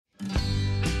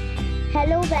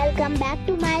Hello, welcome back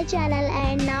to my channel,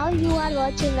 and now you are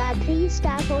watching a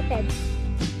 3-star hotel.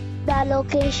 The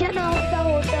location of the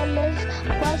hotel is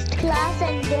first class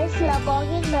and guests love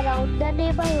walking around the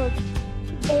neighborhood.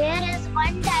 There is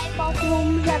one type of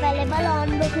rooms available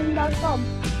on booking.com.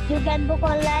 You can book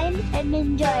online and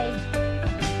enjoy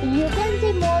it. You can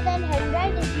see more than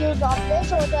 100 reviews of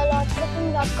this hotel on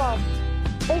booking.com.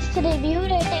 Its review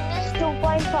rating is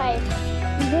 2.5,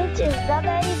 which is the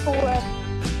very poor.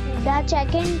 The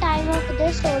check-in time of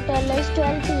this hotel is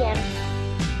 12 p.m.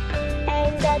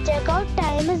 and the check-out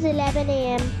time is 11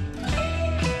 a.m.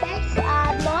 Pets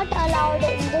are not allowed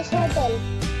in this hotel.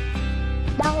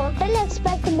 The hotel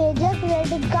accepts major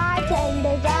credit cards and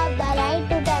reserves the right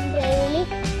to temporarily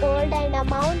hold an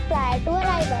amount prior to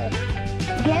arrival.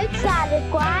 Guests are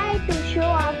required to show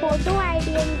a photo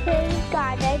ID and credit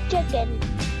card at check-in.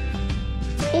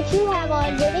 If you have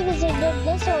already visited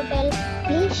this hotel,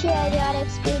 please share your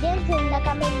experience in the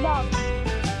comment box.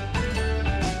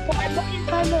 For booking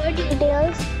for more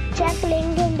details, check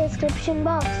link in description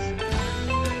box.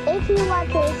 If you are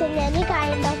facing any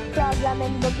kind of problem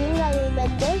in booking a room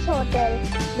in this hotel,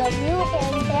 then you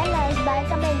can tell us by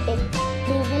commenting.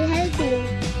 We will help you.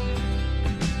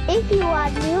 If you are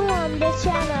new on this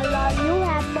channel or you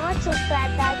have not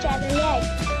subscribed our channel yet,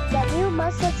 then you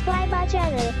must subscribe our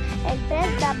channel and press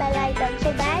the bell icon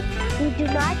so that you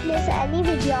do not miss any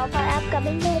video of our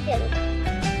upcoming hotel.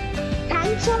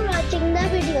 Thanks for watching the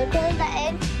video till the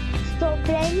end. So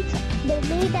friends, we'll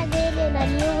meet again in a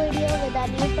new video with a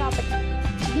new property.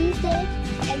 Be safe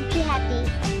and be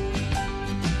happy.